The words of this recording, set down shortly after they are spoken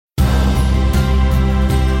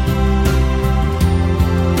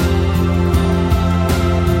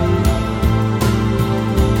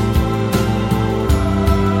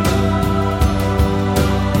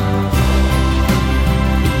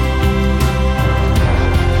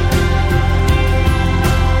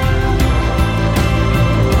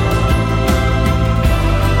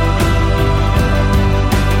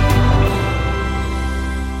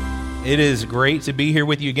It is great to be here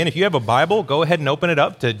with you again. If you have a Bible, go ahead and open it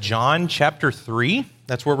up to John chapter 3.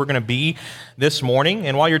 That's where we're going to be this morning.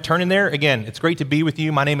 And while you're turning there, again, it's great to be with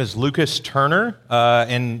you. My name is Lucas Turner,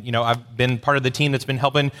 and I've been part of the team that's been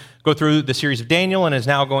helping go through the series of Daniel and is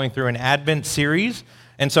now going through an Advent series.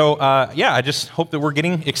 And so, I just hope that we're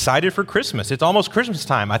getting excited for Christmas. It's almost Christmas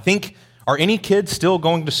time. I think, are any kids still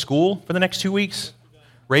going to school for the next 2 weeks?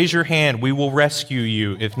 Raise your hand. We will rescue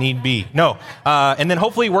you if need be. No. And then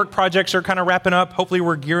hopefully work projects are kind of wrapping up. Hopefully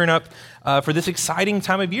we're gearing up for this exciting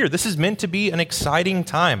time of year. This is meant to be an exciting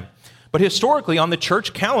time. But historically, on the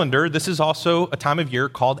church calendar, this is also a time of year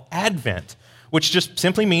called Advent, which just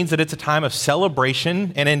simply means that it's a time of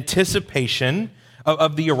celebration and anticipation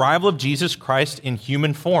of the arrival of Jesus Christ in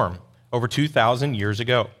human form over 2,000 years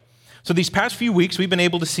ago. So these past few weeks, we've been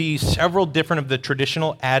able to see several different of the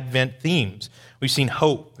traditional Advent themes. We've seen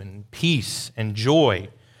hope and peace and joy,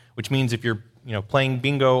 which means if you're playing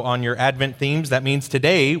bingo on your Advent themes, that means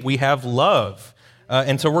today we have love.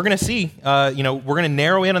 And so we're going to see, we're going to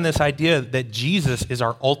narrow in on this idea that Jesus is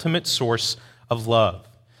our ultimate source of love.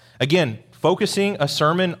 Again, focusing a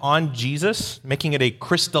sermon on Jesus, making it a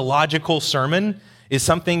Christological sermon, is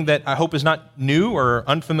something that I hope is not new or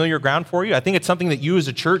unfamiliar ground for you. I think it's something that you as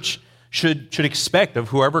a church should expect of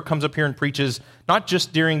whoever comes up here and preaches, not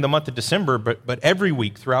just during the month of December, but every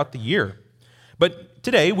week throughout the year. But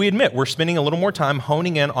today, we admit, we're spending a little more time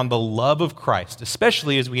honing in on the love of Christ,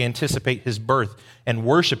 especially as we anticipate his birth and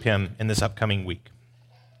worship him in this upcoming week.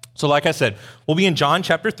 So like I said, we'll be in John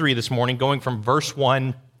chapter 3 this morning, going from verse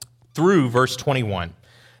 1 through verse 21.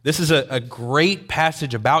 This is a great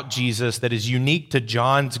passage about Jesus that is unique to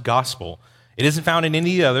John's gospel. It isn't found in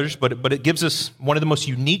any of the others, but it gives us one of the most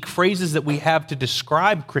unique phrases that we have to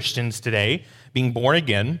describe Christians today, being born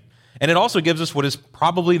again. And it also gives us what is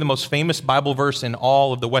probably the most famous Bible verse in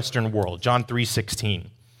all of the Western world, John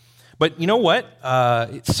 3:16. But you know what?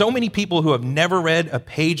 So many people who have never read a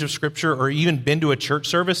page of Scripture or even been to a church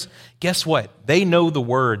service, guess what? They know the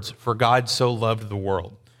words, "For God so loved the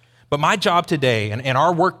world." But my job today and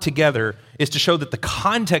our work together is to show that the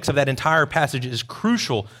context of that entire passage is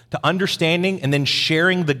crucial to understanding and then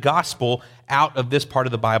sharing the gospel out of this part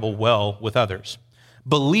of the Bible well with others.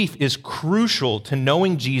 Belief is crucial to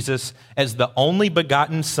knowing Jesus as the only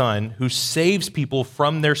begotten Son who saves people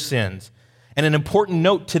from their sins. And an important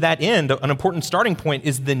note to that end, an important starting point,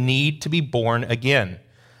 is the need to be born again.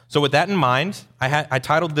 So with that in mind, I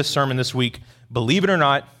titled this sermon this week, "Believe It or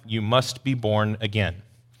Not, You Must Be Born Again."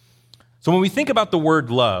 So when we think about the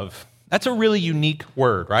word love, that's a really unique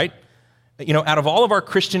word, right? Out of all of our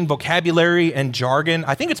Christian vocabulary and jargon,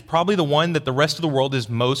 I think it's probably the one that the rest of the world is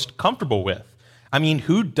most comfortable with. I mean,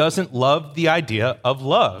 who doesn't love the idea of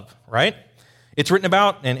love, right? It's written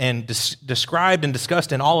about and described and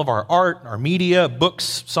discussed in all of our art, our media,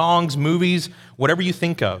 books, songs, movies, whatever you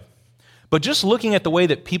think of. But just looking at the way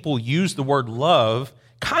that people use the word love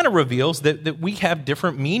kind of reveals that we have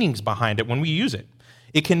different meanings behind it when we use it.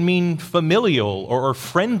 It can mean familial or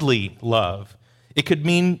friendly love. It could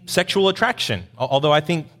mean sexual attraction, although I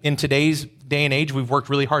think in today's day and age, we've worked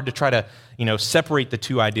really hard to try to separate the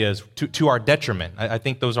two ideas to our detriment. I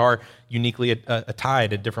think those are uniquely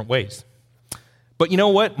tied in different ways. But you know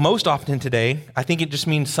what? Most often today, I think it just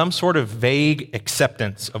means some sort of vague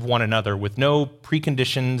acceptance of one another with no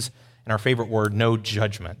preconditions, and our favorite word, no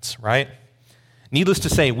judgments, right? Needless to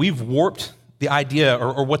say, we've warped the idea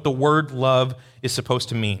or what the word love is supposed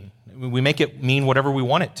to mean. We make it mean whatever we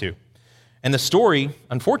want it to. And the story,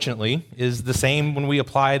 unfortunately, is the same when we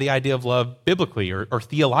apply the idea of love biblically or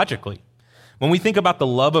theologically. When we think about the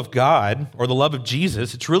love of God or the love of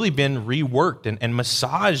Jesus, it's really been reworked and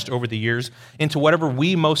massaged over the years into whatever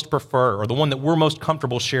we most prefer or the one that we're most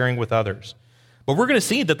comfortable sharing with others. But we're going to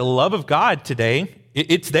see that the love of God today,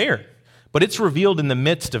 it's there. But it's revealed in the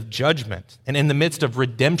midst of judgment and in the midst of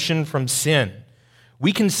redemption from sin.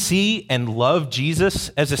 We can see and love Jesus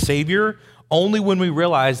as a Savior only when we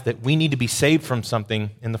realize that we need to be saved from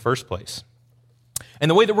something in the first place. And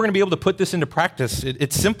the way that we're going to be able to put this into practice,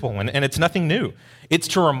 it's simple and it's nothing new. It's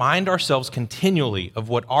to remind ourselves continually of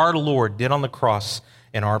what our Lord did on the cross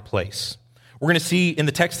in our place. We're going to see in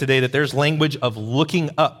the text today that there's language of looking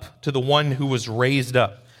up to the one who was raised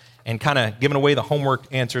up. And kind of giving away the homework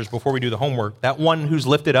answers before we do the homework, that one who's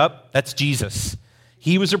lifted up, that's Jesus.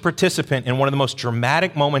 He was a participant in one of the most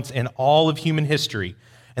dramatic moments in all of human history.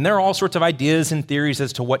 And there are all sorts of ideas and theories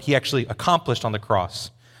as to what he actually accomplished on the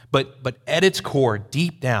cross. But at its core,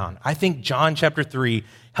 deep down, I think John chapter 3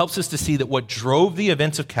 helps us to see that what drove the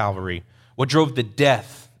events of Calvary, what drove the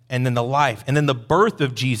death and then the life and then the birth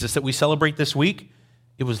of Jesus that we celebrate this week,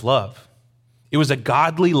 it was love. It was a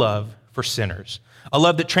godly love for sinners. a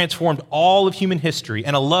love that transformed all of human history,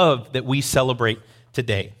 and a love that we celebrate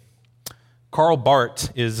today. Karl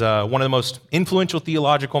Barth is one of the most influential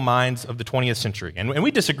theological minds of the 20th century. And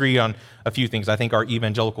we disagree on a few things. I think our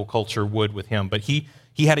evangelical culture would with him. But he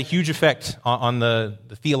had a huge effect on the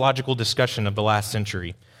theological discussion of the last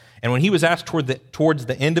century. And when he was asked towards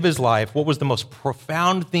the end of his life, what was the most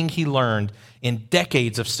profound thing he learned in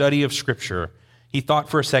decades of study of Scripture, he thought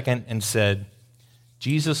for a second and said,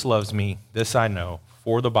 "Jesus loves me, this I know,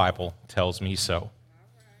 for the Bible tells me so."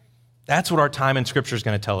 That's what our time in Scripture is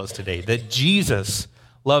going to tell us today, that Jesus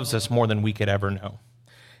loves us more than we could ever know.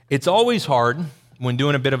 It's always hard when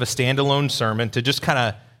doing a bit of a standalone sermon to just kind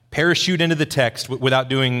of parachute into the text without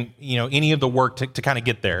doing any of the work to kind of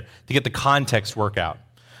get there, to get the context work out.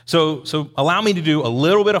 So allow me to do a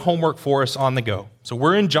little bit of homework for us on the go. So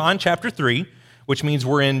we're in John chapter 3, which means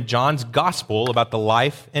we're in John's gospel about the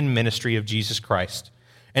life and ministry of Jesus Christ.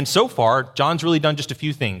 And so far, John's really done just a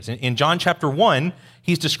few things. In John chapter 1,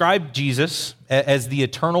 he's described Jesus as the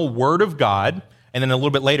eternal Word of God, and then a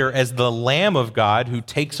little bit later as the Lamb of God who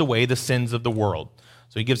takes away the sins of the world.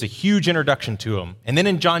 So he gives a huge introduction to him. And then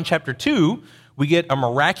in John chapter 2, we get a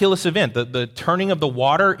miraculous event, the turning of the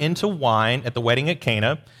water into wine at the wedding at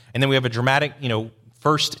Cana, and then we have a dramatic,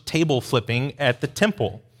 first table flipping at the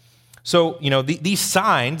temple. So, these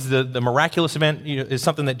signs, the miraculous event is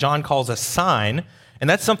something that John calls a sign, and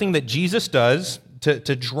that's something that Jesus does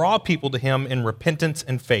to draw people to him in repentance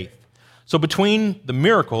and faith. So between the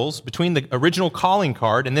miracles, between the original calling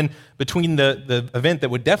card, and then between the event that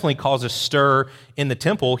would definitely cause a stir in the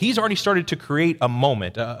temple, he's already started to create a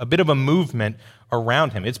moment, a bit of a movement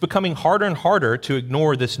around him. It's becoming harder and harder to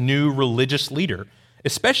ignore this new religious leader,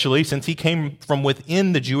 especially since he came from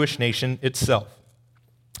within the Jewish nation itself.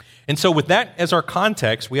 And so with that as our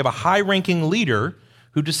context, we have a high-ranking leader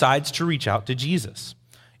who decides to reach out to Jesus.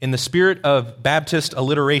 In the spirit of Baptist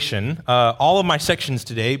alliteration, all of my sections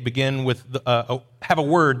today begin with have a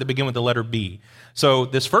word that begin with the letter B. So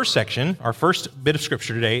this first section, our first bit of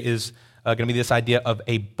scripture today, is going to be this idea of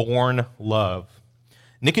a born love.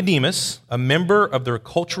 Nicodemus, a member of the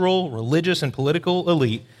cultural, religious, and political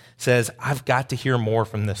elite, says, "I've got to hear more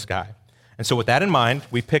from this guy." And so with that in mind,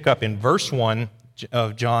 we pick up in verse 1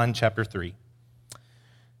 of John chapter 3.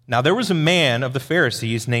 "Now there was a man of the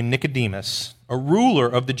Pharisees named Nicodemus, a ruler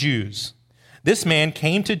of the Jews. This man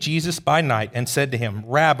came to Jesus by night and said to him,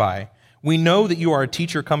 'Rabbi, we know that you are a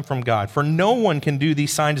teacher come from God, for no one can do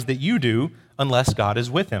these signs that you do unless God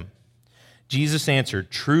is with him.' Jesus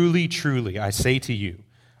answered, 'Truly, truly, I say to you,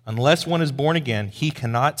 unless one is born again, he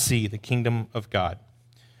cannot see the kingdom of God.'"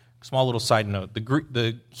 Small little side note,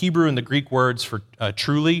 the Hebrew and the Greek words for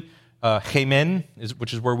truly, amen,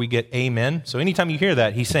 which is where we get amen. So anytime you hear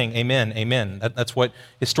that, he's saying amen, amen. That's what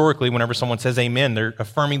historically, whenever someone says amen, they're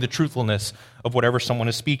affirming the truthfulness of whatever someone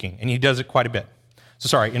is speaking. And he does it quite a bit.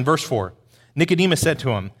 So in verse 4, Nicodemus said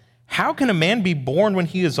to him, "How can a man be born when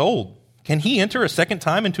he is old? Can he enter a second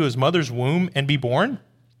time into his mother's womb and be born?"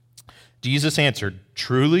 Jesus answered,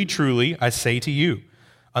 "Truly, truly, I say to you,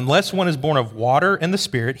 unless one is born of water and the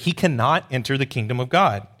Spirit, he cannot enter the kingdom of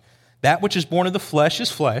God. That which is born of the flesh is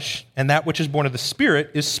flesh, and that which is born of the Spirit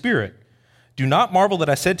is spirit. Do not marvel that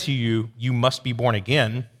I said to you, you must be born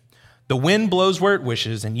again. The wind blows where it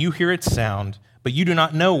wishes, and you hear its sound, but you do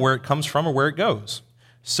not know where it comes from or where it goes.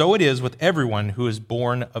 So it is with everyone who is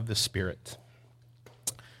born of the Spirit."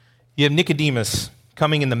 You have Nicodemus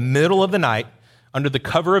coming in the middle of the night, under the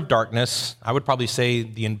cover of darkness, I would probably say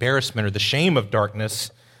the embarrassment or the shame of darkness,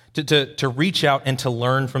 to reach out and to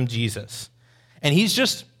learn from Jesus. And he's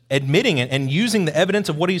just admitting it and using the evidence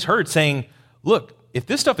of what he's heard, saying, look, if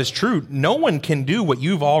this stuff is true, no one can do what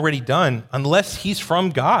you've already done unless he's from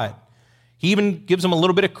God. He even gives him a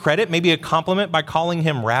little bit of credit, maybe a compliment by calling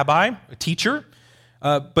him rabbi, a teacher.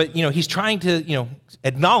 But he's trying to,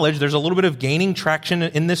 acknowledge there's a little bit of gaining traction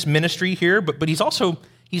in this ministry here, but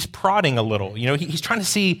he's prodding a little. He's trying to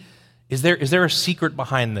see, is there a secret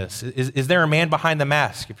behind this? Is there a man behind the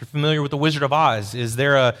mask? If you're familiar with the Wizard of Oz, is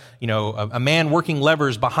there a man working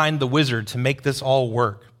levers behind the wizard to make this all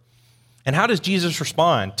work? And how does Jesus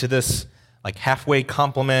respond to this halfway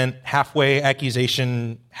compliment, halfway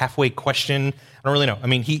accusation, halfway question? I don't really know. I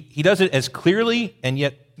mean, he does it as clearly and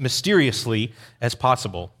yet mysteriously as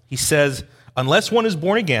possible. He says, unless one is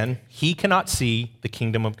born again, he cannot see the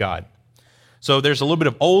kingdom of God. So there's a little bit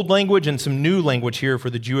of old language and some new language here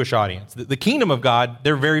for the Jewish audience. The kingdom of God,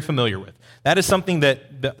 they're very familiar with. That is something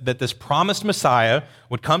that this promised Messiah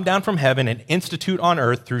would come down from heaven and institute on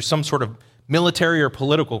earth through some sort of military or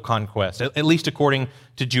political conquest, at least according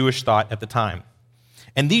to Jewish thought at the time.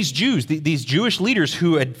 And these Jews, these Jewish leaders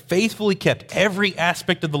who had faithfully kept every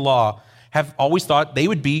aspect of the law, have always thought they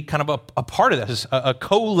would be kind of a part of this, a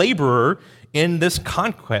co-laborer in this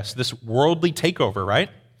conquest, this worldly takeover, right?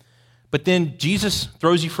 But then Jesus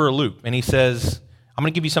throws you for a loop, and he says, I'm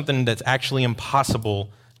going to give you something that's actually impossible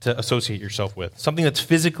to associate yourself with, something that's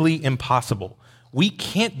physically impossible. We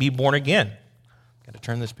can't be born again. Got to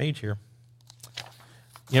turn this page here.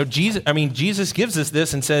 Jesus gives us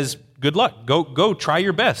this and says, good luck, go try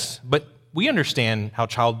your best. But we understand how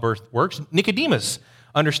childbirth works. Nicodemus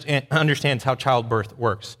understands how childbirth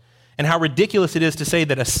works and how ridiculous it is to say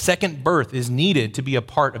that a second birth is needed to be a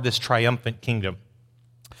part of this triumphant kingdom.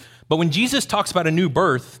 But when Jesus talks about a new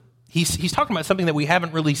birth, he's talking about something that we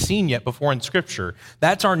haven't really seen yet before in Scripture.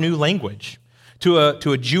 That's our new language. To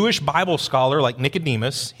a Jewish Bible scholar like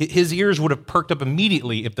Nicodemus, his ears would have perked up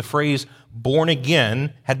immediately if the phrase born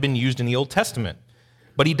again had been used in the Old Testament.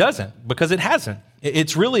 But he doesn't, because it hasn't.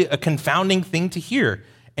 It's really a confounding thing to hear.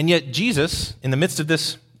 And yet Jesus, in the midst of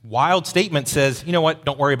this wild statement, says, you know what,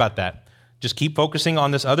 don't worry about that. Just keep focusing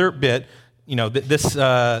on this other bit. This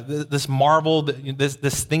marvel,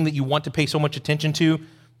 this thing that you want to pay so much attention to,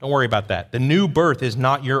 don't worry about that. The new birth is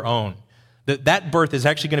not your own. That birth is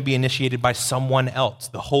actually going to be initiated by someone else,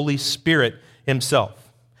 the Holy Spirit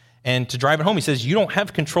himself. And to drive it home, he says, you don't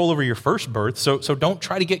have control over your first birth, so don't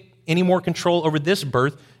try to get any more control over this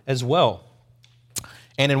birth as well.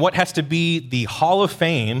 And in what has to be the Hall of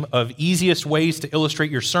Fame of easiest ways to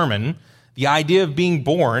illustrate your sermon, the idea of being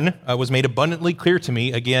born was made abundantly clear to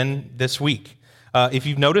me again this week. If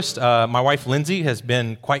you've noticed, my wife Lindsay has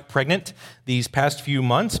been quite pregnant these past few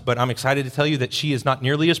months, but I'm excited to tell you that she is not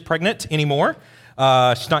nearly as pregnant anymore.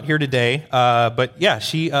 She's not here today, but yeah,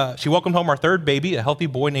 she welcomed home our third baby, a healthy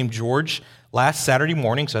boy named George, last Saturday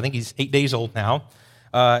morning, so I think he's 8 days old now.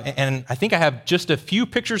 And I think I have just a few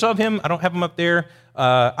pictures of him. I don't have them up there.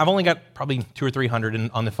 I've only got probably 200 or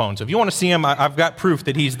 300 on the phone, so if you want to see him, I've got proof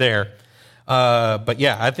that he's there. But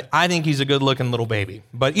yeah, I think he's a good-looking little baby.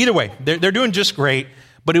 But either way, they're doing just great.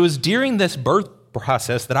 But it was during this birth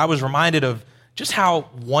process that I was reminded of just how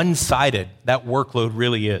one-sided that workload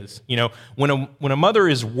really is. You know, when a mother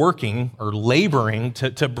is working or laboring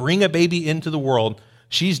to bring a baby into the world,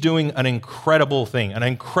 she's doing an incredible thing, an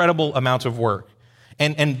incredible amount of work.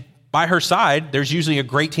 And by her side, there's usually a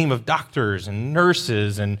great team of doctors and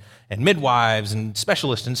nurses and midwives and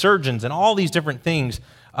specialists and surgeons and all these different things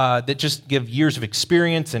that just give years of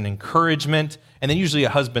experience and encouragement, and then usually a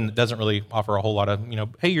husband that doesn't really offer a whole lot of,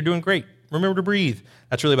 hey, you're doing great, remember to breathe.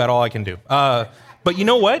 That's really about all I can do. But you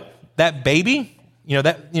know what? That baby,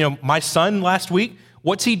 my son last week,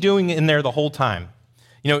 what's he doing in there the whole time?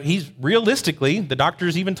 He's realistically, the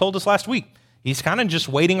doctors even told us last week, he's kind of just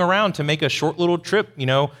waiting around to make a short little trip,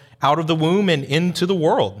 out of the womb and into the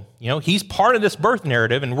world. He's part of this birth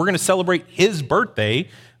narrative, and we're going to celebrate his birthday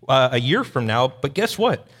a year from now. But guess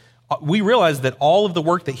what? We realized that all of the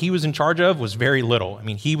work that he was in charge of was very little. I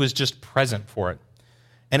mean, he was just present for it.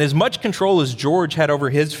 And as much control as George had over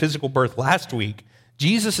his physical birth last week,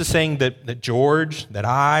 Jesus is saying that George, that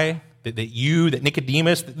I, that you, that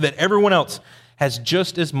Nicodemus, that everyone else has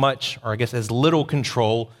just as much, or I guess as little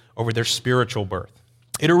control over their spiritual birth.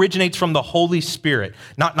 It originates from the Holy Spirit,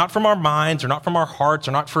 not from our minds or not from our hearts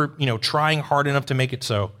or not for, trying hard enough to make it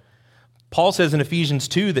so. Paul says in Ephesians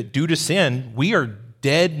 2 that due to sin, we are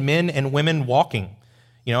dead men and women walking.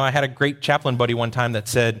 I had a great chaplain buddy one time that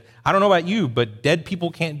said, I don't know about you, but dead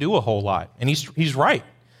people can't do a whole lot. And he's right.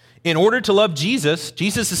 In order to love Jesus,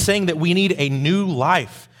 Jesus is saying that we need a new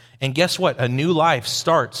life. And guess what? A new life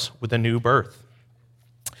starts with a new birth.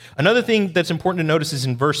 Another thing that's important to notice is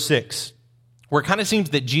in verse 6, where it kind of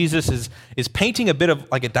seems that Jesus is painting a bit of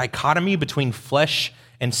like a dichotomy between flesh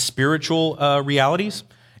and spiritual realities.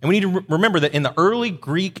 And we need to remember that in the early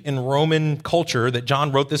Greek and Roman culture that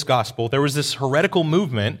John wrote this gospel, there was this heretical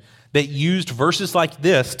movement that used verses like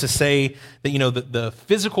this to say that, the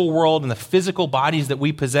physical world and the physical bodies that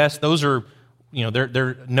we possess, those are,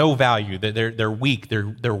 they're no value. They're weak.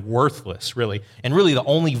 They're worthless, really. And really the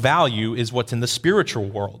only value is what's in the spiritual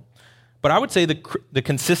world. But I would say the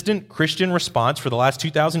consistent Christian response for the last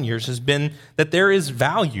 2,000 years has been that there is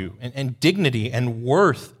value and dignity and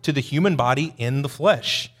worth to the human body in the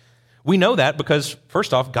flesh. We know that because,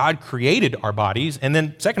 first off, God created our bodies, and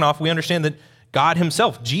then second off, we understand that God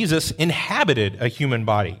himself, Jesus, inhabited a human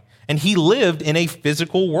body, and he lived in a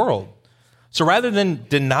physical world. So rather than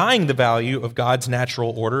denying the value of God's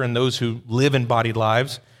natural order and those who live embodied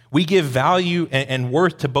lives, we give value and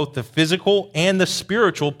worth to both the physical and the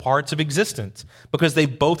spiritual parts of existence because they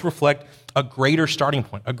both reflect a greater starting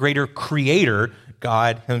point, a greater creator,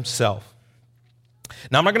 God himself.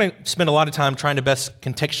 Now, I'm not going to spend a lot of time trying to best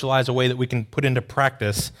contextualize a way that we can put into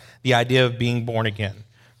practice the idea of being born again.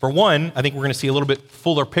 For one, I think we're going to see a little bit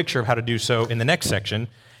fuller picture of how to do so in the next section.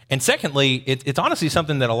 And secondly, it's honestly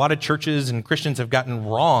something that a lot of churches and Christians have gotten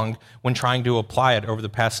wrong when trying to apply it over the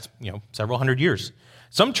past, several hundred years.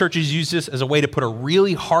 Some churches use this as a way to put a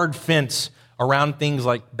really hard fence around things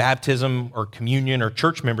like baptism or communion or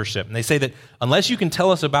church membership. And they say that unless you can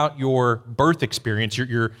tell us about your birth experience,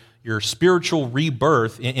 your spiritual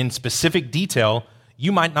rebirth in specific detail,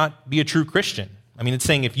 you might not be a true Christian. I mean, it's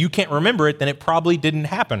saying if you can't remember it, then it probably didn't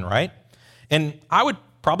happen, right? And I would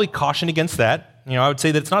probably caution against that. I would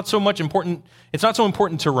say that it's not so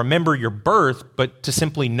important to remember your birth, but to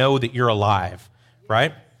simply know that you're alive,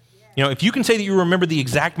 right? If you can say that you remember the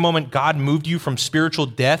exact moment God moved you from spiritual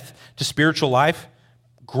death to spiritual life,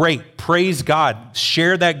 great. Praise God.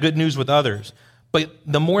 Share that good news with others. But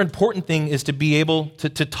the more important thing is to be able to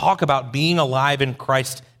talk about being alive in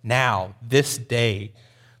Christ now, this day.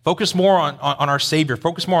 Focus more on our Savior.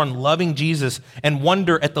 Focus more on loving Jesus and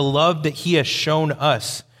wonder at the love that he has shown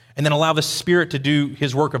us. And then allow the Spirit to do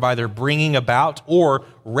his work of either bringing about or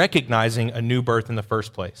recognizing a new birth in the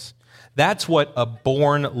first place. That's what a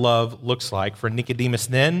born love looks like for Nicodemus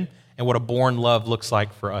then, and what a born love looks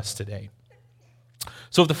like for us today.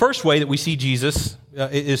 So if the first way that we see Jesus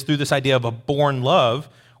is through this idea of a born love,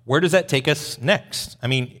 where does that take us next? I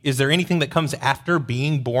mean, is there anything that comes after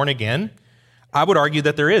being born again? I would argue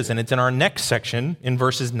that there is, and it's in our next section in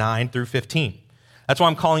verses 9 through 15. That's why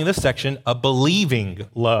I'm calling this section a believing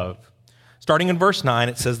love. Starting in verse 9,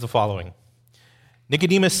 it says the following.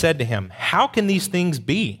 Nicodemus said to him, "How can these things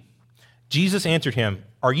be?" Jesus answered him,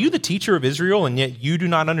 "Are you the teacher of Israel, and yet you do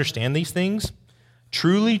not understand these things?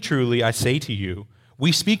 Truly, truly, I say to you,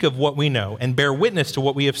 we speak of what we know and bear witness to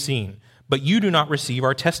what we have seen, but you do not receive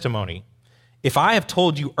our testimony. If I have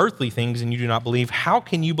told you earthly things and you do not believe, how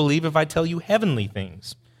can you believe if I tell you heavenly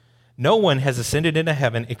things? No one has ascended into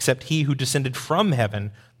heaven except he who descended from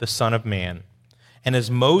heaven, the Son of Man. And as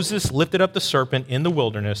Moses lifted up the serpent in the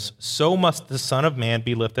wilderness, so must the Son of Man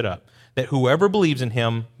be lifted up, that whoever believes in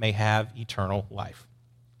him may have eternal life."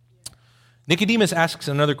 Nicodemus asks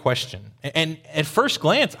another question, and at first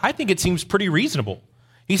glance, I think it seems pretty reasonable.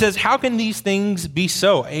 He says, how can these things be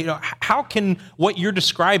so? How can what you're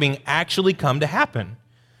describing actually come to happen?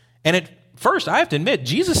 And at first, I have to admit,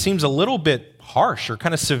 Jesus seems a little bit harsh or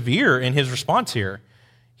kind of severe in his response here.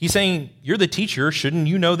 He's saying, you're the teacher, shouldn't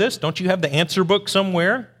you know this? Don't you have the answer book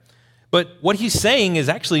somewhere? But what he's saying is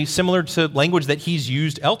actually similar to language that he's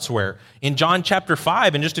used elsewhere. In John chapter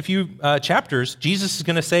 5, in just a few chapters, Jesus is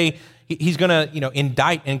going to say, he's going to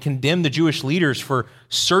indict and condemn the Jewish leaders for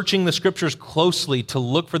searching the scriptures closely to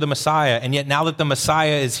look for the Messiah. And yet now that the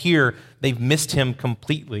Messiah is here, they've missed him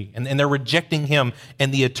completely. And they're rejecting him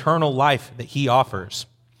and the eternal life that he offers.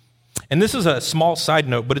 And this is a small side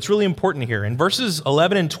note, but it's really important here. In verses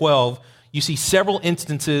 11 and 12, you see several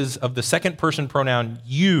instances of the second person pronoun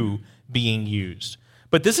you being used.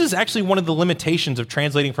 But this is actually one of the limitations of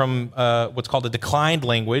translating from what's called a declined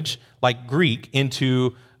language, like Greek,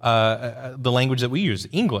 into the language that we use,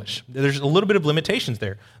 English. There's a little bit of limitations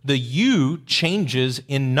there. The you changes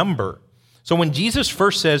in number. So when Jesus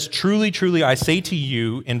first says, "Truly, truly, I say to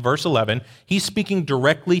you," in verse 11, he's speaking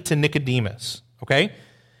directly to Nicodemus, okay?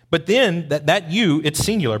 But then that you, it's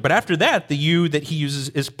singular. But after that, the you that he uses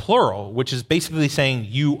is plural, which is basically saying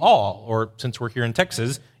you all, or since we're here in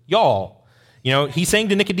Texas, y'all. He's saying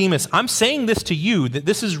to Nicodemus, I'm saying this to you, that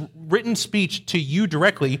this is written speech to you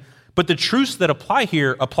directly, but the truths that apply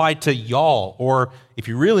here apply to y'all, or if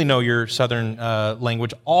you really know your Southern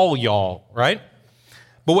language, all y'all, right?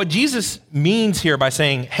 But what Jesus means here by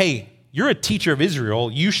saying, hey, you're a teacher of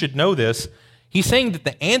Israel, you should know this, he's saying that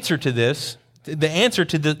the answer to this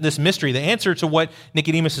mystery, the answer to what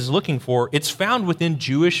Nicodemus is looking for, it's found within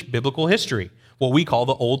Jewish biblical history, what we call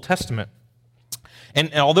the Old Testament.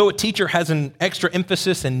 And although a teacher has an extra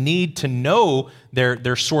emphasis and need to know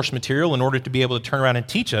their source material in order to be able to turn around and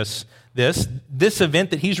teach us this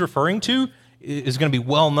event that he's referring to is going to be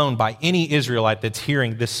well known by any Israelite that's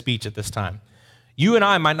hearing this speech at this time. You and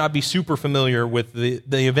I might not be super familiar with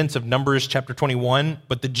the events of Numbers chapter 21,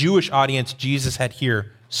 but the Jewish audience Jesus had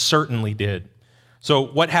here certainly did. So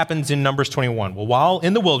what happens in Numbers 21? Well, while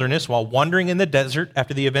in the wilderness, while wandering in the desert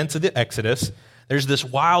after the events of the Exodus, there's this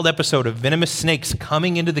wild episode of venomous snakes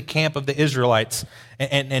coming into the camp of the Israelites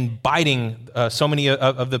and biting so many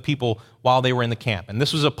of the people while they were in the camp. And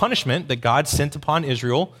this was a punishment that God sent upon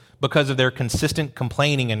Israel because of their consistent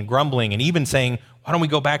complaining and grumbling and even saying, why don't we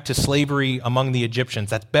go back to slavery among the Egyptians?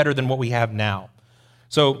 That's better than what we have now.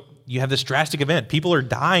 So you have this drastic event. People are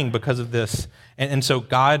dying because of this. And so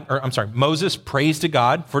Moses prays to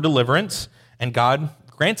God for deliverance, and God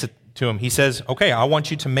grants it to him. He says, okay, I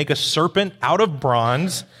want you to make a serpent out of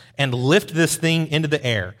bronze and lift this thing into the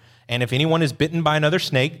air. And if anyone is bitten by another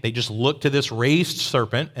snake, they just look to this raised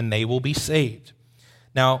serpent and they will be saved.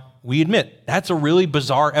 Now, we admit that's a really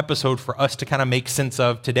bizarre episode for us to kind of make sense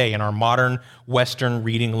of today in our modern Western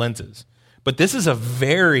reading lenses. But this is a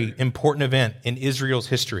very important event in Israel's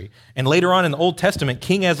history. And later on in the Old Testament,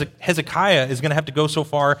 King Hezekiah is going to have to go so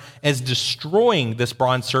far as destroying this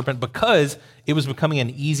bronze serpent because it was becoming an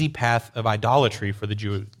easy path of idolatry for the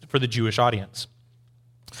Jewish audience.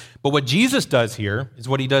 But what Jesus does here is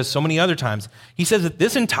what he does so many other times. He says that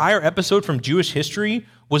this entire episode from Jewish history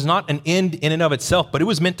was not an end in and of itself, but it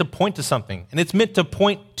was meant to point to something. And it's meant to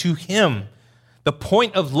point to him. The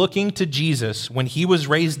point of looking to Jesus when he was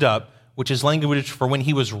raised up, which is language for when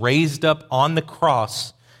he was raised up on the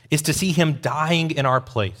cross, is to see him dying in our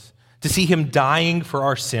place, to see him dying for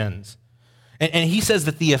our sins. And he says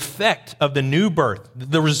that the effect of the new birth,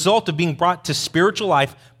 the result of being brought to spiritual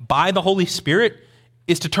life by the Holy Spirit,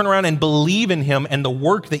 is to turn around and believe in him and the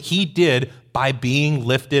work that he did by being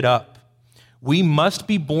lifted up. We must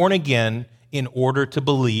be born again in order to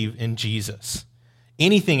believe in Jesus.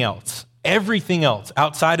 Anything else, everything else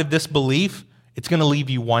outside of this belief, it's going to leave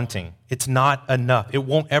you wanting. It's not enough. It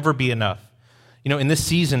won't ever be enough. You know, in this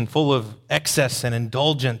season full of excess and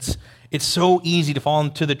indulgence, it's so easy to fall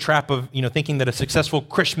into the trap of, thinking that a successful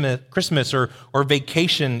Christmas or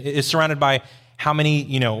vacation is surrounded by how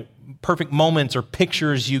many, perfect moments or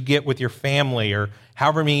pictures you get with your family, or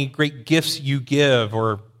however many great gifts you give,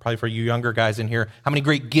 or probably for you younger guys in here, how many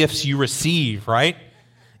great gifts you receive, right?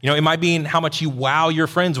 It might be in how much you wow your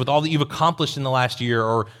friends with all that you've accomplished in the last year,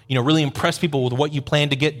 or, really impress people with what you plan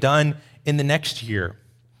to get done in the next year.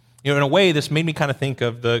 In a way, this made me kind of think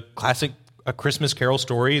of the classic A Christmas Carol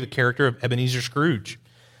story, the character of Ebenezer Scrooge.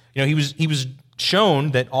 He was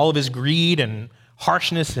shown that all of his greed and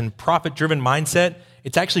harshness and profit-driven mindset,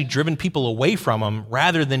 it's actually driven people away from him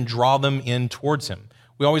rather than draw them in towards him.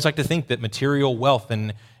 We always like to think that material wealth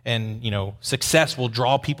and success will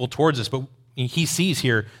draw people towards us, but he sees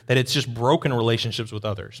here that it's just broken relationships with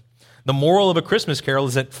others. The moral of A Christmas Carol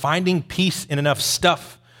is that finding peace in enough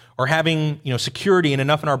stuff, or having security in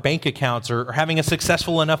enough in our bank accounts, or having a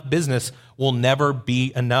successful enough business will never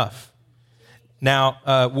be enough. Now,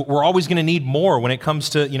 we're always going to need more when it comes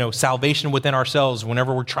to salvation within ourselves,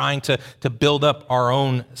 whenever we're trying to build up our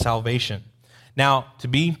own salvation. Now, to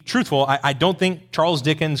be truthful, I don't think Charles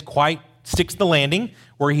Dickens quite sticks the landing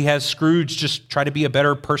where he has Scrooge just try to be a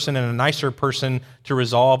better person and a nicer person to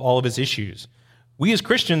resolve all of his issues. We as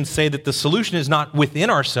Christians say that the solution is not within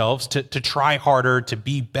ourselves to try harder, to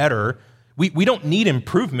be better. We don't need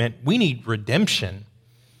improvement. We need redemption.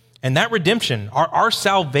 And that redemption, our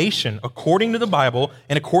salvation, according to the Bible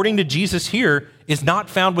and according to Jesus here, is not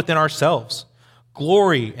found within ourselves.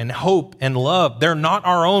 Glory and hope and love, they're not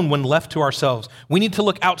our own when left to ourselves. We need to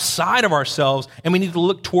look outside of ourselves, and we need to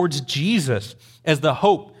look towards Jesus as the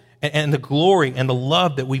hope and the glory and the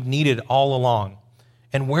love that we've needed all along.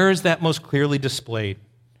 And where is that most clearly displayed?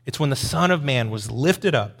 It's when the Son of Man was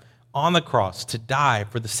lifted up on the cross to die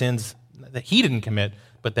for the sins that he didn't commit,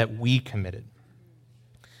 but that we committed.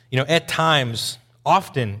 At times,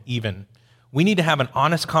 often even, we need to have an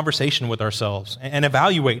honest conversation with ourselves and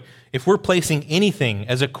evaluate if we're placing anything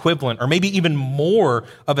as equivalent or maybe even more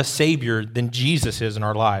of a Savior than Jesus is in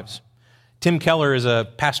our lives. Tim Keller is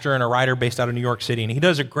a pastor and a writer based out of New York City, and he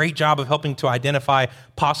does a great job of helping to identify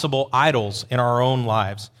possible idols in our own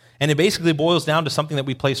lives. And it basically boils down to something that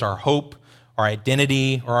we place our hope, our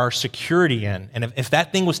identity, or our security in. And if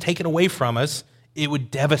that thing was taken away from us, it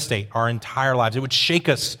would devastate our entire lives. It would shake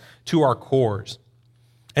us to our cores.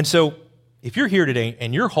 And so if you're here today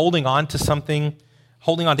and you're holding on to something,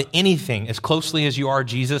 holding on to anything as closely as you are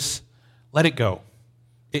Jesus, let it go.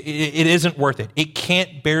 It isn't worth it. It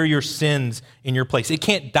can't bear your sins in your place. It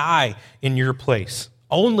can't die in your place.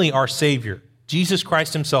 Only our Savior, Jesus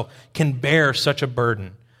Christ himself, can bear such a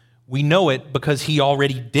burden. We know it because he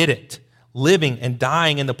already did it, living and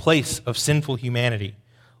dying in the place of sinful humanity.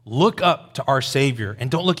 Look up to our Savior and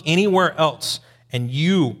don't look anywhere else, and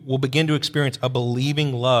you will begin to experience a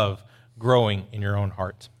believing love growing in your own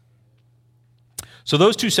heart. So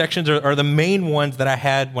those two sections are the main ones that I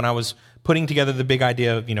had when I was putting together the big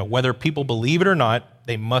idea of, whether people believe it or not,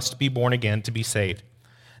 they must be born again to be saved.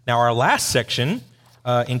 Now, our last section,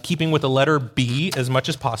 in keeping with the letter B as much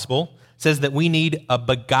as possible, says that we need a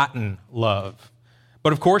begotten love.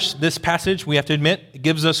 But of course, this passage, we have to admit,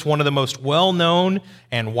 gives us one of the most well-known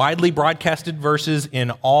and widely broadcasted verses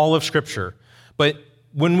in all of Scripture. But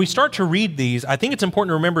when we start to read these, I think it's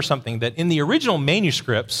important to remember something, that in the original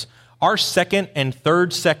manuscripts, our second and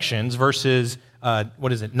third sections, verses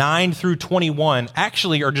 9 through 21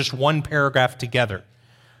 actually are just one paragraph together.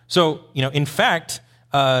 So, in fact,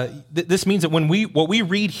 this means that what we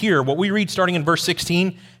read here, what we read starting in verse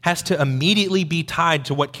 16, has to immediately be tied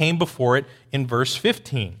to what came before it in verse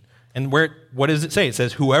 15. And what does it say? It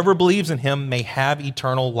says, whoever believes in him may have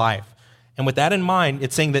eternal life. And with that in mind,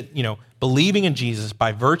 it's saying that, believing in Jesus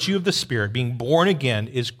by virtue of the Spirit, being born again,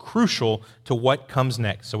 is crucial to what comes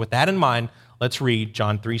next. So with that in mind, let's read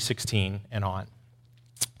John 3:16 and on.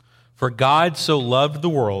 For God so loved the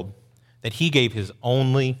world that he gave his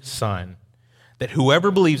only Son, that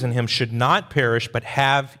whoever believes in him should not perish but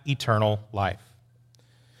have eternal life.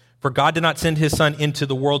 For God did not send his Son into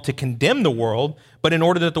the world to condemn the world, but in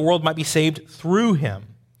order that the world might be saved through him.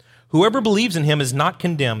 Whoever believes in him is not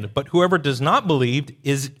condemned, but whoever does not believe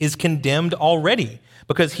is condemned already,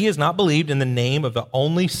 because he has not believed in the name of the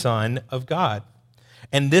only Son of God.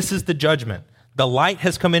 And this is the judgment. The light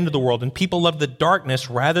has come into the world, and people love the darkness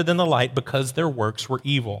rather than the light because their works were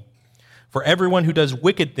evil. For everyone who does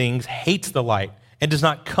wicked things hates the light and does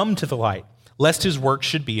not come to the light, lest his works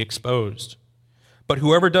should be exposed. But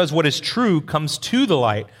whoever does what is true comes to the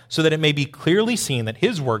light, so that it may be clearly seen that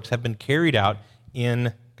his works have been carried out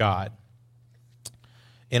in God.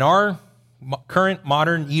 In our current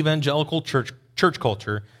modern evangelical church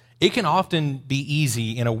culture, it can often be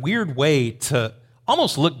easy in a weird way to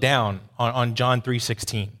almost look down on John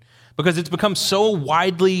 3:16, because it's become so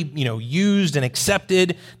widely, used and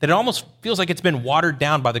accepted that it almost feels like it's been watered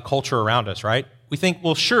down by the culture around us, right? We think,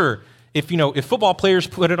 well, sure, if football players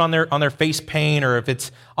put it on their face paint, or if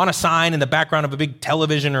it's on a sign in the background of a big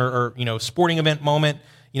television or sporting event moment,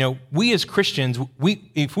 we as Christians,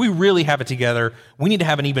 if we really have it together, we need to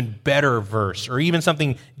have an even better verse or even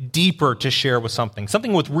something deeper to share with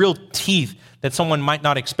something with real teeth that someone might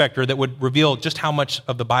not expect, or that would reveal just how much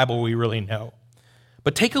of the Bible we really know.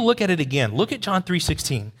 But take a look at it again. Look at John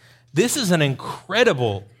 3:16. This is an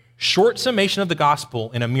incredible short summation of the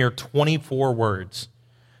gospel in a mere 24 words.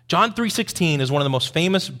 John 3:16 is one of the most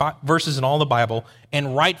famous verses in all the Bible,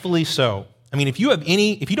 and rightfully so. I mean, if you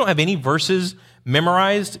don't have any verses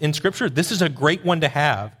memorized in Scripture, this is a great one to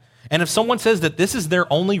have. And if someone says that this is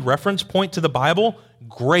their only reference point to the Bible,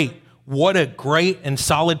 great. What a great and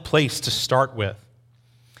solid place to start with.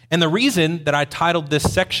 And the reason that I titled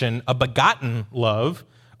this section A Begotten Love,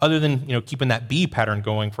 other than keeping that B pattern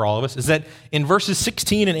going for all of us, is that in verses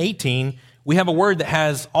 16 and 18, we have a word that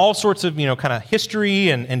has all sorts of kind of history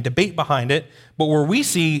and debate behind it. But where we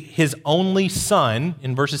see his only Son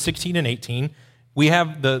in verses 16 and 18, we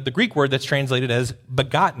have the Greek word that's translated as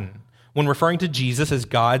begotten, when referring to Jesus as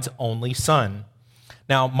God's only Son.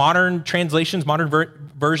 Now, modern translations, modern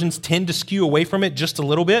versions tend to skew away from it just a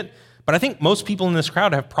little bit, but I think most people in this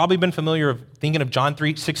crowd have probably been familiar of thinking of John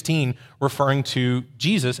 3:16 referring to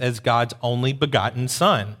Jesus as God's only begotten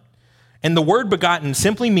Son. And the word begotten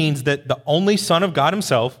simply means that the only Son of God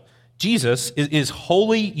himself, Jesus, is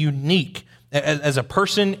wholly unique as a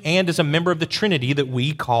person and as a member of the Trinity that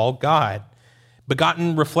we call God.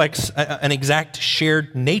 Begotten reflects an exact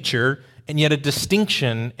shared nature, and yet a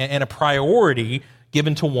distinction and a priority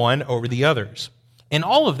given to one over the others. And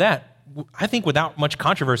all of that, I think without much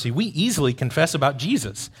controversy, we easily confess about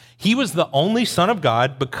Jesus. He was the only Son of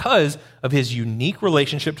God because of his unique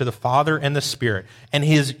relationship to the Father and the Spirit, and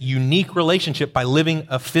his unique relationship by living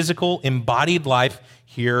a physical, embodied life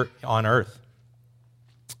here on earth.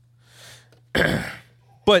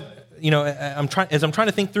 But as I'm trying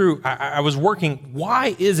to think through, I was working,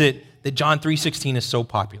 why is it that John 3:16 is so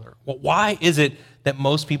popular? Well, why is it that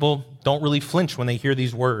most people don't really flinch when they hear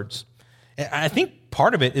these words? I think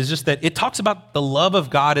part of it is just that it talks about the love of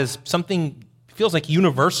God as something feels like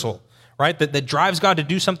universal, right? That drives God to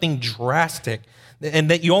do something drastic, and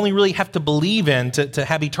that you only really have to believe in to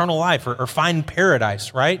have eternal life or find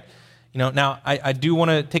paradise, right? Now I do want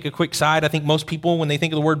to take a quick side. I think most people, when they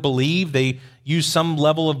think of the word believe, they use some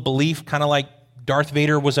level of belief, kind of like Darth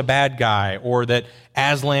Vader was a bad guy or that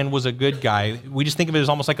Aslan was a good guy. We just think of it as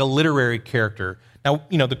almost like a literary character. Now,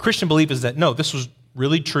 the Christian belief is that, no, this was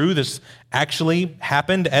really true. This actually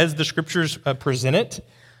happened as the Scriptures present it.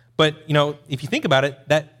 But, if you think about it,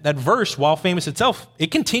 that verse, while famous itself,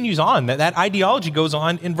 it continues on. That ideology goes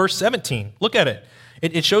on in verse 17. Look at it.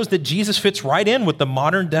 It shows that Jesus fits right in with the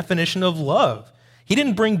modern definition of love. He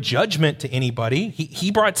didn't bring judgment to anybody.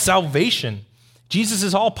 He brought salvation. Jesus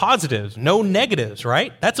is all positives, no negatives,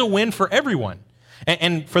 right? That's a win for everyone.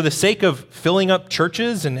 And for the sake of filling up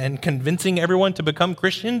churches and convincing everyone to become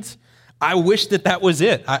Christians, I wish that was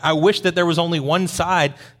it. I wish that there was only one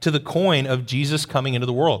side to the coin of Jesus coming into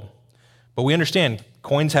the world. But we understand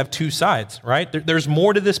coins have two sides, right? There's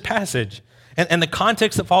more to this passage. And the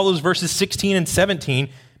context that follows verses 16 and 17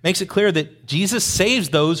 makes it clear that Jesus saves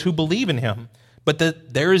those who believe in him, but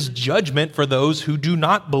that there is judgment for those who do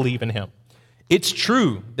not believe in him. It's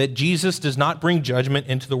true that Jesus does not bring judgment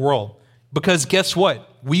into the world, because guess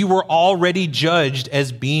what? We were already judged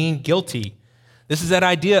as being guilty. This is that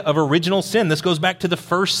idea of original sin. This goes back to the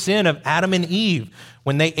first sin of Adam and Eve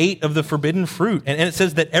when they ate of the forbidden fruit. And it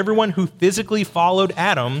says that everyone who physically followed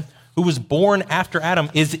Adam, who was born after Adam,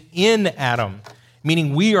 is in Adam,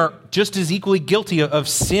 meaning we are just as equally guilty of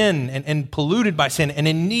sin and polluted by sin and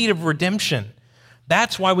in need of redemption.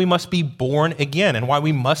 That's why we must be born again and why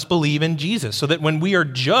we must believe in Jesus, so that when we are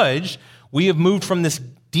judged, we have moved from this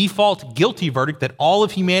default guilty verdict that all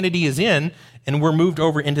of humanity is in, and we're moved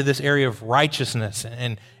over into this area of righteousness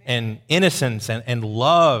and innocence and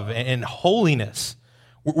love and holiness.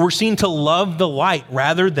 We're seen to love the light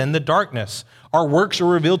rather than the darkness. Our works are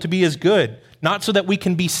revealed to be as good, not so that we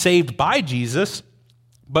can be saved by Jesus,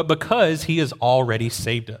 but because he has already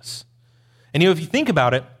saved us. And if you think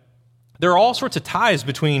about it, there are all sorts of ties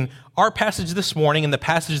between our passage this morning and the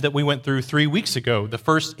passage that we went through 3 weeks ago, the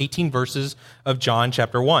first 18 verses of John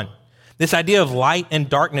chapter 1. This idea of light and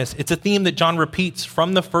darkness, it's a theme that John repeats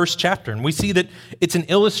from the first chapter. And we see that it's an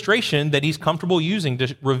illustration that he's comfortable using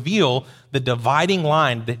to reveal the dividing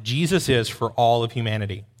line that Jesus is for all of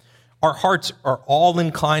humanity. Our hearts are all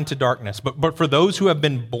inclined to darkness, but for those who have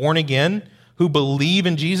been born again, who believe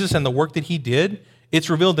in Jesus and the work that he did,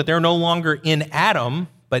 it's revealed that they're no longer in Adam,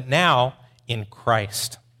 but now in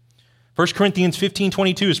Christ. 1 Corinthians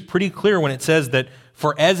 15:22 is pretty clear when it says that,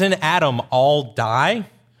 "For as in Adam all die,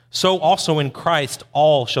 so also in Christ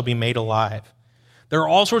all shall be made alive." There are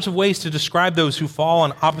all sorts of ways to describe those who fall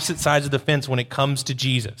on opposite sides of the fence when it comes to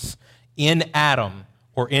Jesus. In Adam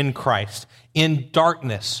or in Christ. In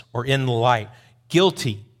darkness or in light.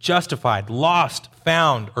 Guilty, justified, lost,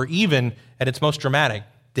 found, or even, at its most dramatic,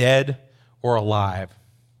 dead or alive.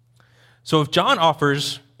 So if John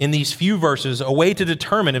offers in these few verses a way to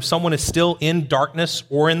determine if someone is still in darkness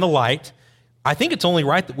or in the light, I think it's only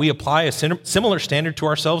right that we apply a similar standard to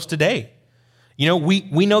ourselves today. You know,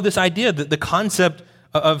 we know this idea, that the concept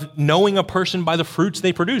of knowing a person by the fruits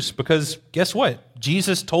they produce, because guess what?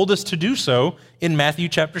 Jesus told us to do so in Matthew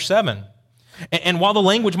chapter 7. And while the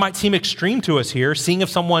language might seem extreme to us here, seeing if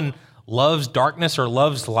someone loves darkness or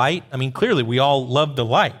loves light, I mean, clearly we all love the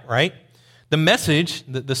light, right? The message,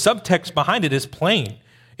 the subtext behind it is plain.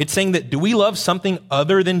 It's saying that, do we love something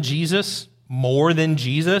other than Jesus more than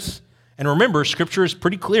Jesus? And remember, Scripture is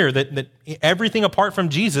pretty clear that everything apart from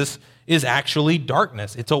Jesus is actually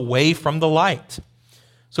darkness. It's away from the light.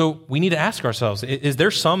 So we need to ask ourselves, is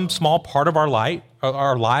there some small part of our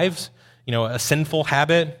lives, you know, a sinful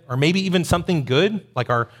habit, or maybe even something good, like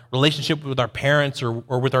our relationship with our parents or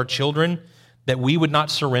with our children, that we would not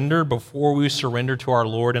surrender before we surrender to our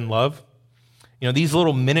Lord in love? You know, these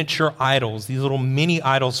little miniature idols, these little mini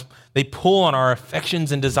idols, they pull on our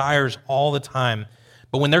affections and desires all the time.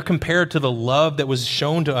 But when they're compared to the love that was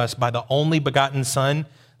shown to us by the only begotten Son,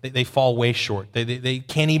 they fall way short. They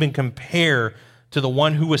can't even compare to the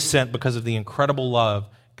one who was sent because of the incredible love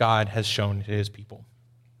God has shown to his people.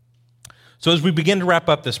 So as we begin to wrap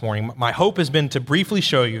up this morning, my hope has been to briefly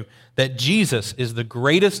show you that Jesus is the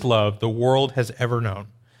greatest love the world has ever known.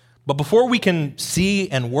 But before we can see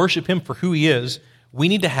and worship him for who he is, we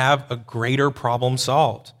need to have a greater problem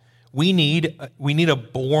solved. We need a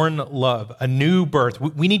born love, a new birth.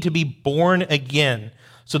 We need to be born again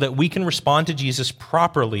so that we can respond to Jesus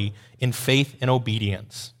properly in faith and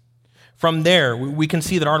obedience. From there, we can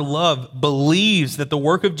see that our love believes that the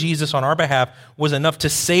work of Jesus on our behalf was enough to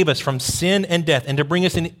save us from sin and death and to bring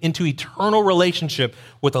us into eternal relationship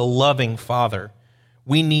with a loving Father.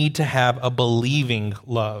 We need to have a believing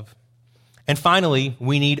love. And finally,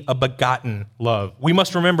 we need a begotten love. We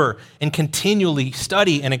must remember and continually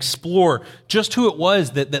study and explore just who it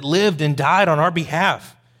was that lived and died on our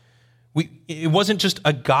behalf. It wasn't just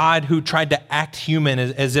a God who tried to act human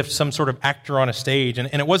as if some sort of actor on a stage. And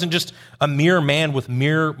it wasn't just a mere man with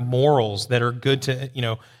mere morals that are good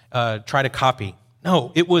to, try to copy.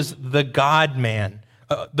 No, it was the God-man,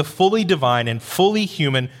 the fully divine and fully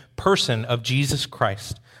human person of Jesus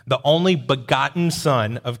Christ, the only begotten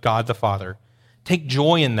Son of God the Father. Take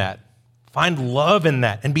joy in that. Find love in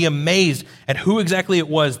that and be amazed at who exactly it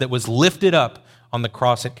was that was lifted up on the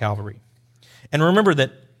cross at Calvary. And remember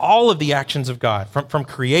that all of the actions of God, from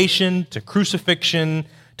creation to crucifixion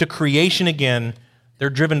to creation again, they're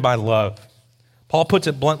driven by love. Paul puts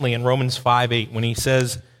it bluntly in Romans 5:8 when he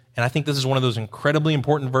says, and I think this is one of those incredibly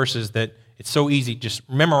important verses that it's so easy, just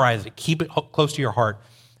memorize it, keep it close to your heart,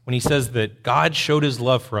 when he says that God showed his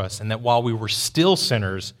love for us and that while we were still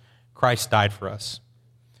sinners, Christ died for us.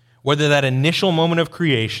 Whether that initial moment of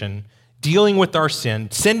creation, dealing with our sin,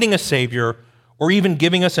 sending a Savior, or even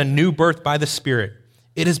giving us a new birth by the Spirit,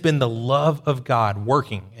 it has been the love of God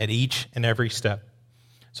working at each and every step.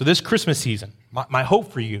 So this Christmas season, my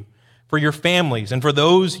hope for you, for your families, and for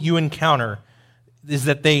those you encounter is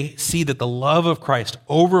that they see that the love of Christ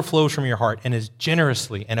overflows from your heart and is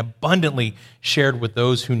generously and abundantly shared with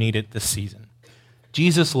those who need it this season.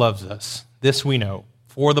 Jesus loves us. This we know,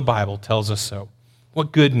 for the Bible tells us so.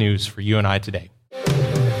 What good news for you and I today.